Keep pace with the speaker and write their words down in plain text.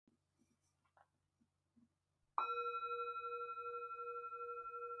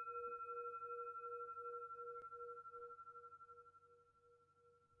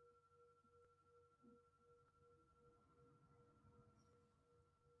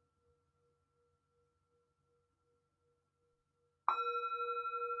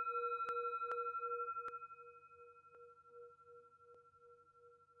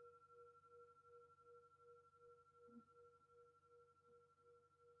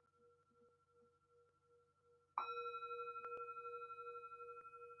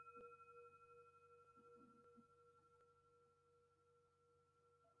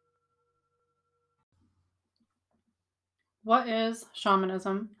What is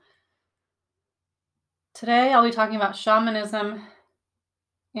shamanism? Today I'll be talking about shamanism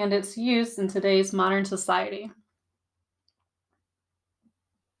and its use in today's modern society.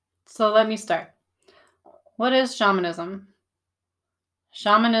 So let me start. What is shamanism?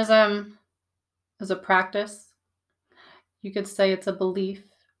 Shamanism is a practice. You could say it's a belief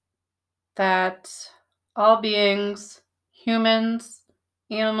that all beings, humans,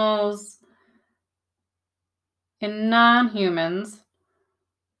 animals, and non-humans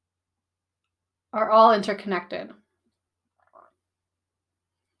are all interconnected.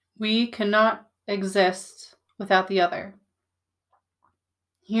 We cannot exist without the other.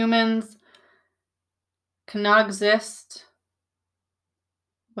 Humans cannot exist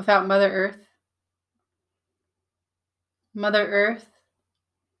without Mother Earth. Mother Earth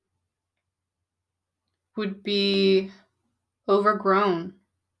would be overgrown,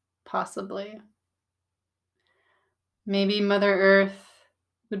 possibly. Maybe Mother Earth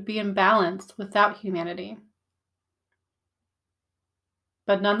would be imbalanced without humanity.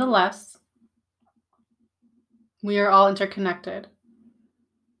 But nonetheless, we are all interconnected.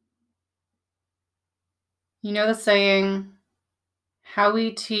 You know the saying, how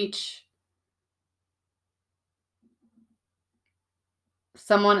we teach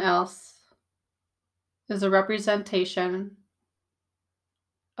someone else is a representation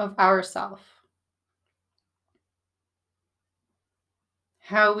of ourself.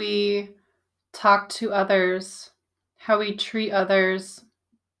 How we talk to others, how we treat others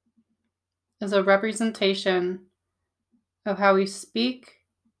is a representation of how we speak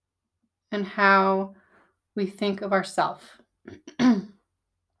and how we think of ourselves.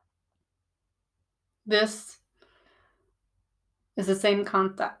 This is the same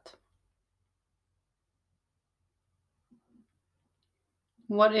concept.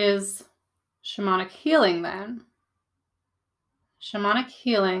 What is shamanic healing then? Shamanic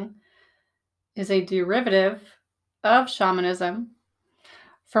healing is a derivative of shamanism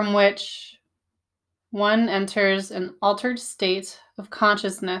from which one enters an altered state of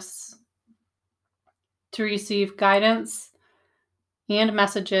consciousness to receive guidance and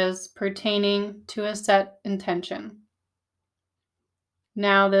messages pertaining to a set intention.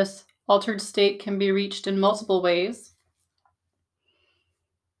 Now, this altered state can be reached in multiple ways,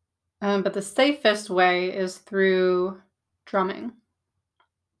 but the safest way is through drumming.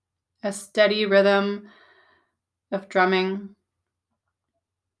 A steady rhythm of drumming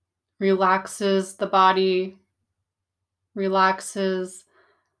relaxes the body, relaxes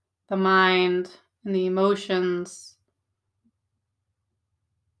the mind and the emotions.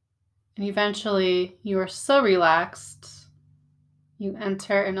 And eventually, you are so relaxed, you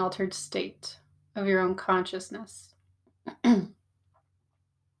enter an altered state of your own consciousness.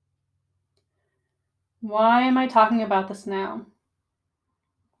 Why am I talking about this now?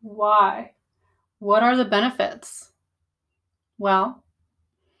 Why? What are the benefits? Well,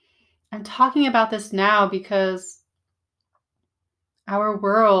 I'm talking about this now because our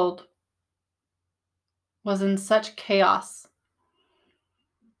world was in such chaos.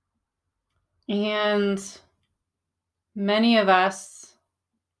 And many of us,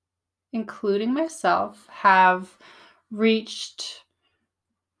 including myself, have reached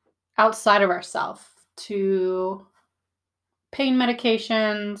outside of ourselves to pain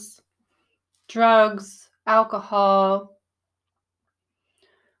medications, drugs, alcohol.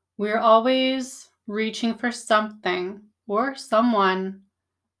 We're always reaching for something or someone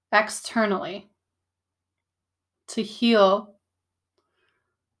externally to heal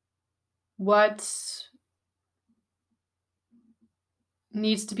what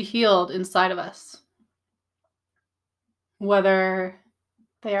needs to be healed inside of us. Whether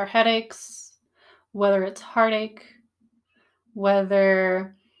they are headaches, whether it's heartache,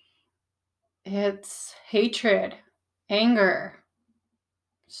 whether it's hatred, anger,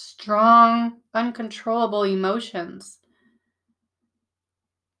 strong, uncontrollable emotions.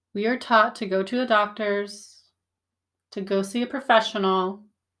 We are taught to go to the doctors, to go see a professional.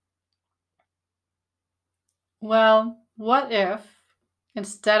 Well, what if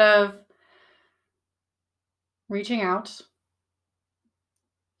instead of reaching out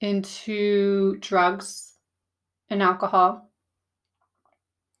into drugs and alcohol,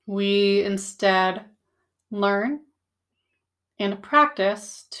 we instead learn and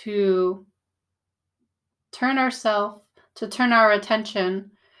practice to turn our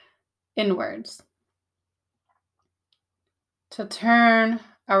attention inwards, to turn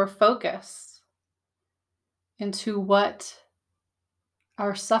our focus into what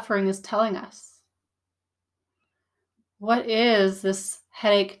our suffering is telling us. What is this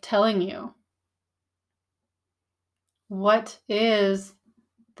headache telling you? What is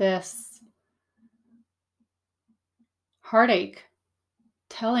this heartache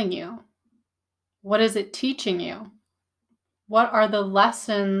telling you? What is it teaching you? What are the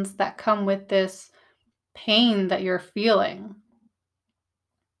lessons that come with this pain that you're feeling?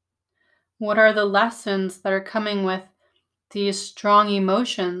 What are the lessons that are coming with these strong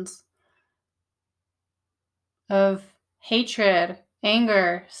emotions of hatred,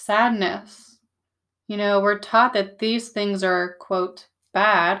 anger, sadness? We're taught that these things are, quote,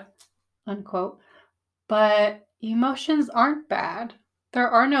 bad, unquote, but emotions aren't bad. There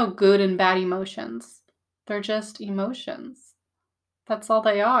are no good and bad emotions. They're just emotions. That's all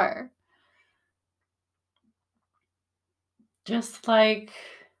they are. Just like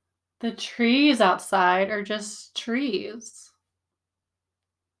the trees outside are just trees.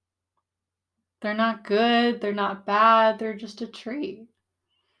 They're not good, they're not bad, they're just a tree.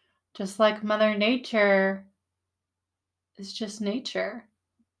 Just like Mother Nature is just nature.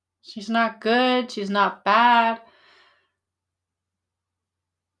 She's not good, she's not bad,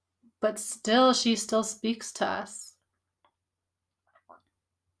 but she still speaks to us.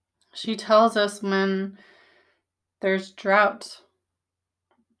 She tells us when there's drought.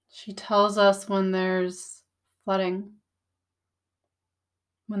 She tells us when there's flooding,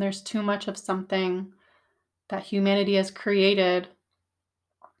 when there's too much of something that humanity has created,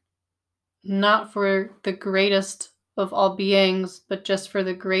 not for the greatest of all beings, but just for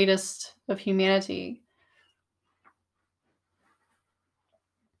the greatest of humanity.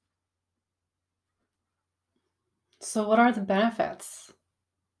 So, what are the benefits?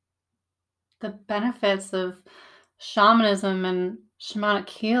 The benefits of shamanism and shamanic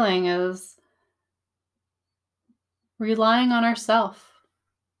healing is relying on ourselves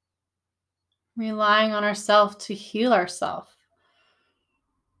to heal ourselves.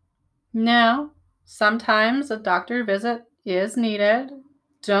 Now, sometimes a doctor visit is needed.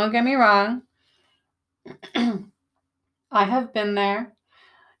 Don't get me wrong. I have been there.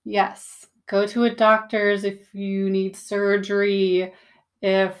 Yes, go to a doctor's if you need surgery,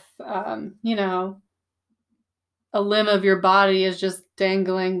 if, a limb of your body is just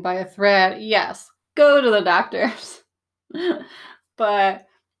dangling by a thread. Yes, go to the doctors. But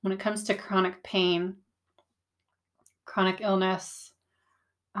when it comes to chronic pain, chronic illness,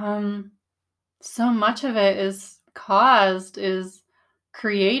 so much of it is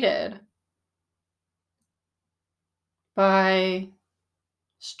created by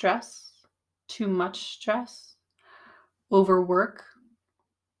stress, too much stress, overwork,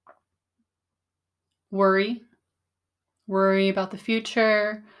 worry about the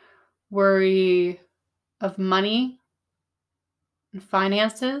future, worry of money and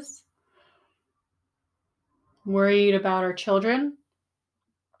finances, worried about our children,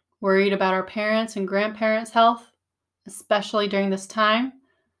 worried about our parents' and grandparents' health, especially during this time.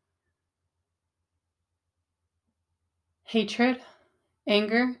 Hatred,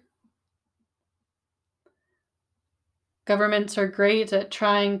 anger. Governments are great at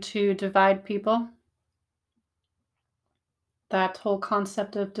trying to divide people. That whole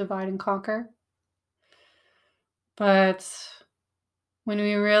concept of divide and conquer. But when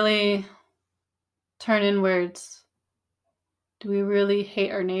we really turn inwards, do we really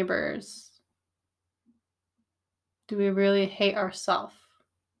hate our neighbors? Do we really hate ourselves?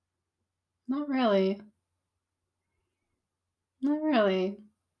 Not really. Not really.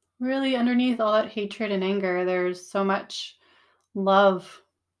 Really, underneath all that hatred and anger, there's so much love.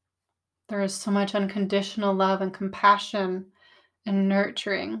 There is so much unconditional love and compassion and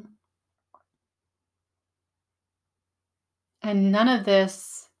nurturing. And none of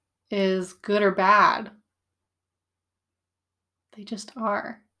this is good or bad. They just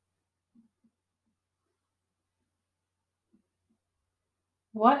are.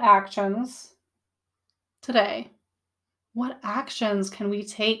 What actions today? What actions can we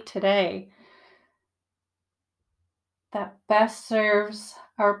take today that best serves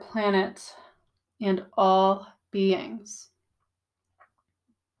our planet and all beings?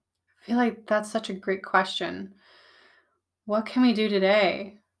 I feel like that's such a great question. What can we do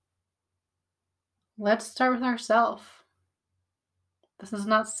today? Let's start with ourselves. This is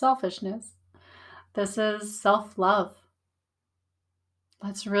not selfishness. This is self-love.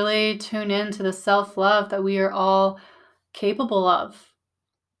 Let's really tune into the self-love that we are all capable of.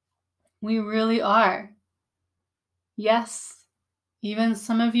 We really are. Yes, even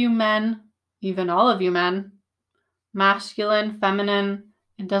some of you men, even all of you men, masculine, feminine,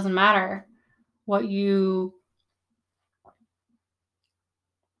 it doesn't matter what you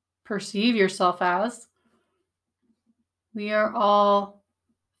perceive yourself as. We are all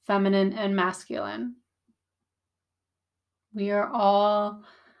feminine and masculine. We are all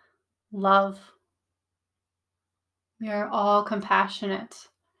love. We are all compassionate.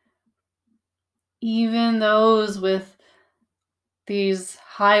 Even those with these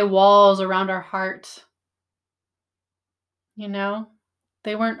high walls around our heart,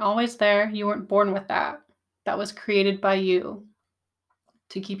 they weren't always there. You weren't born with that. That was created by you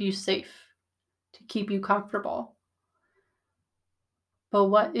to keep you safe, to keep you comfortable. But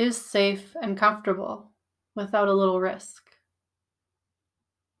what is safe and comfortable without a little risk?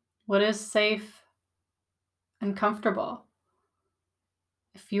 What is safe and comfortable?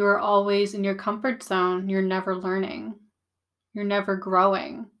 If you are always in your comfort zone, you're never learning. You're never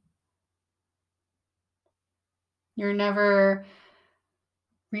growing. You're never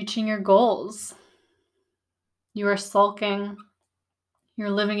reaching your goals. You are sulking.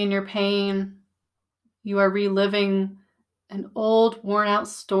 You're living in your pain. You are reliving an old, worn out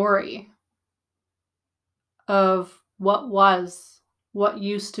story of what was, what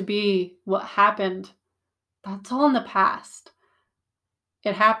used to be, what happened. That's all in the past.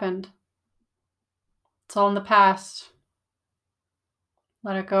 It happened. It's all in the past.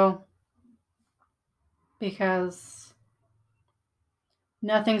 Let it go. Because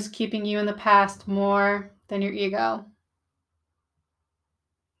nothing's keeping you in the past more than your ego.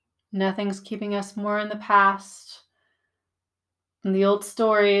 Nothing's keeping us more in the past than the old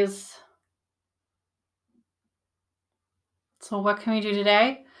stories. So what can we do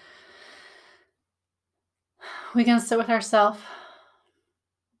today? We can sit with ourselves.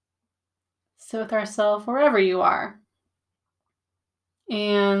 Sit with ourselves wherever you are.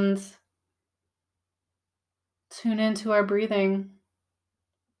 And tune into our breathing.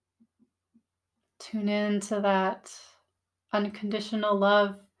 Tune into that unconditional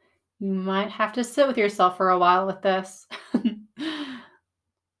love. You might have to sit with yourself for a while with this.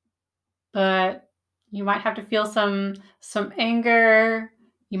 But you might have to feel some anger.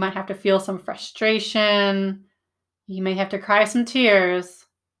 You might have to feel some frustration. You may have to cry some tears.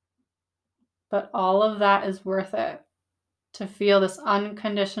 But all of that is worth it to feel this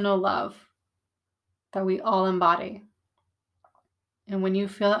unconditional love that we all embody. And when you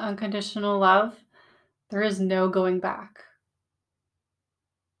feel unconditional love, there is no going back.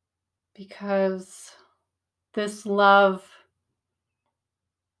 Because this love,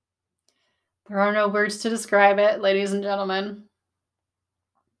 there are no words to describe it, ladies and gentlemen.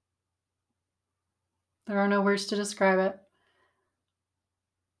 There are no words to describe it.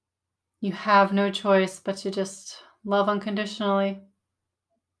 You have no choice but to just love unconditionally.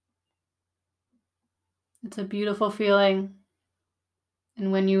 It's a beautiful feeling.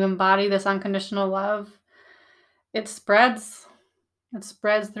 And when you embody this unconditional love, it spreads. It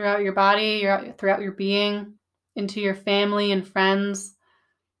spreads throughout your body, throughout your being, into your family and friends,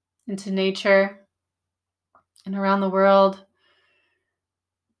 into nature, and around the world.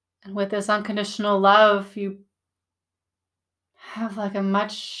 And with this unconditional love, you have like a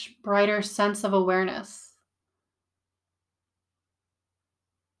much brighter sense of awareness.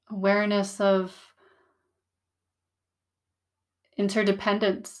 Awareness of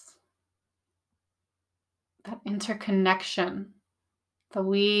interdependence, that interconnection, that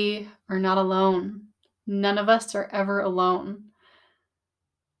we are not alone. None of us are ever alone.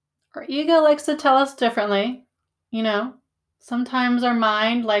 Our ego likes to tell us differently, Sometimes our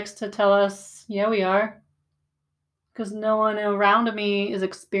mind likes to tell us, yeah, we are, because no one around me is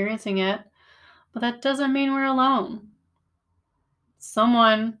experiencing it. But that doesn't mean we're alone.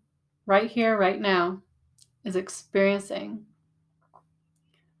 Someone right here, right now, is experiencing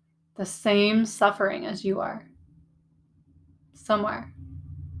the same suffering as you are. Somewhere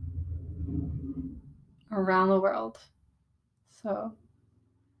around the world. So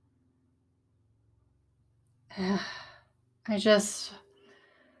I just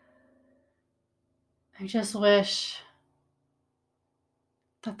wish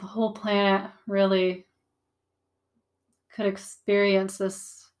that the whole planet really could experience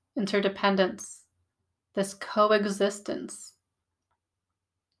this interdependence, this coexistence.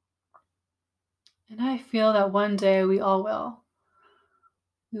 And I feel that one day we all will.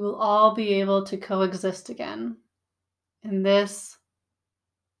 We will all be able to coexist again in this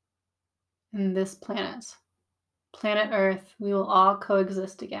planet. Planet Earth, we will all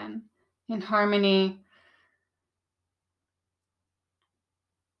coexist again in harmony.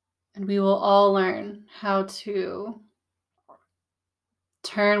 And we will all learn how to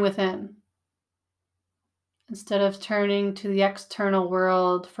turn within instead of turning to the external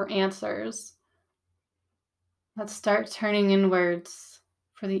world for answers. Let's start turning inwards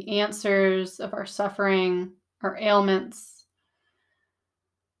for the answers of our suffering, our ailments,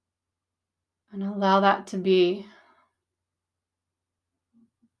 and allow that to be.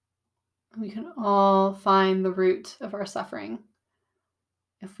 We can all find the root of our suffering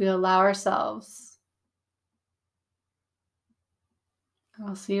if we allow ourselves.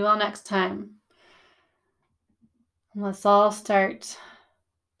 I'll see you all next time. Let's all start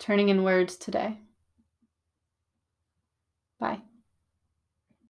turning in words today.